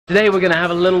Today we're going to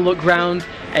have a little look round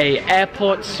a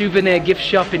airport souvenir gift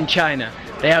shop in China.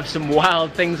 They have some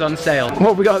wild things on sale. What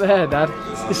have we got there, Dad?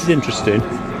 This is interesting.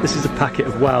 This is a packet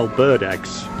of wild bird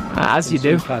eggs. As you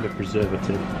do. Some kind of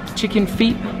preservative. Chicken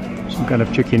feet. Some kind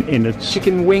of chicken innards.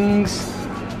 Chicken wings.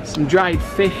 Some dried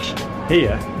fish.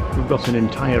 Here we've got an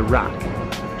entire rack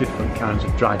of different kinds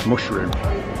of dried mushroom.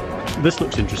 This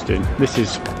looks interesting. This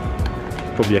is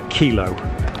probably a kilo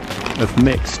of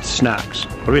mixed snacks.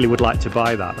 I really would like to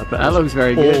buy that. I bet that looks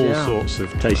very good. All sorts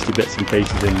of tasty bits and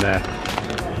pieces in there.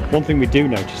 One thing we do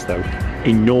notice though,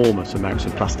 enormous amounts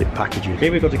of plastic packaging.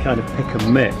 Here we've got to kind of pick a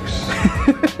mix.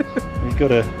 We've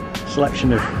got a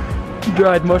selection of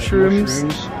dried mushrooms.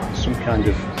 Some kind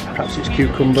of, perhaps it's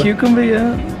cucumber. Cucumber,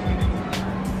 yeah.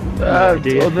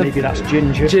 Maybe that's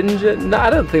ginger. Ginger? No, I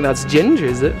don't think that's ginger,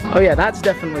 is it? Oh yeah, that's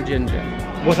definitely ginger.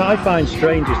 What I find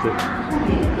strange is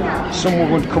that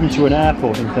someone would come to an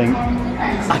airport and think,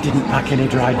 I didn't pack any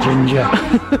dried ginger.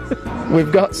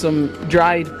 We've got some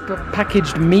dried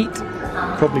packaged meat.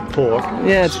 Probably pork.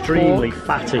 Yeah, it's extremely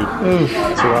fatty to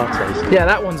our taste. Yeah,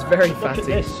 that one's very fatty. Look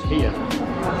at this here.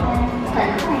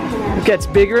 It gets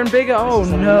bigger and bigger. Oh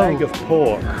no. A leg of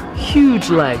pork. Huge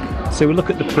leg. So we look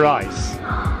at the price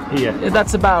here.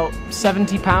 That's about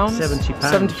 £70.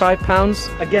 £75.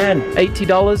 £75. Again,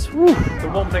 $80. Woo. The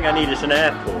one thing I need is an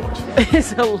airport.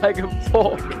 It's a leg of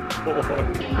pork.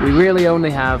 We really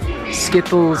only have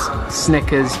Skittles,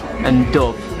 Snickers and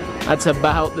Dove. That's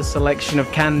about the selection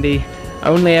of candy.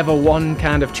 Only ever one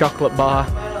kind of chocolate bar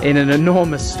in an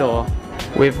enormous store.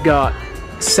 We've got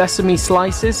sesame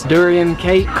slices, durian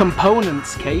cake,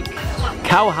 components cake,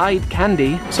 cowhide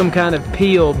candy, some kind of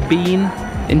pea or bean.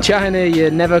 In China,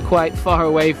 you're never quite far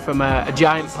away from a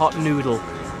giant pot noodle.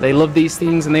 They love these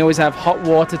things and they always have hot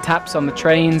water taps on the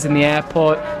trains in the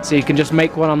airport so you can just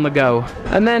make one on the go.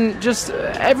 And then just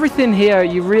everything here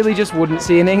you really just wouldn't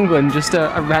see in England, just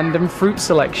a random fruit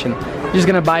selection. You're just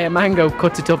gonna buy a mango,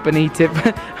 cut it up and eat it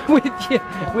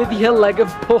with your leg of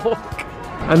pork.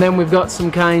 And then we've got some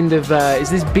kind of,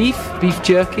 is this beef? Beef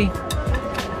jerky?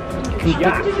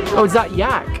 Oh, is that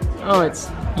yak? Oh, it's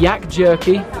yak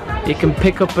jerky. You can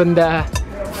pick up and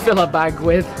fill a bag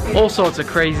with. All sorts of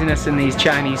craziness in these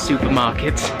Chinese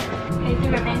supermarkets.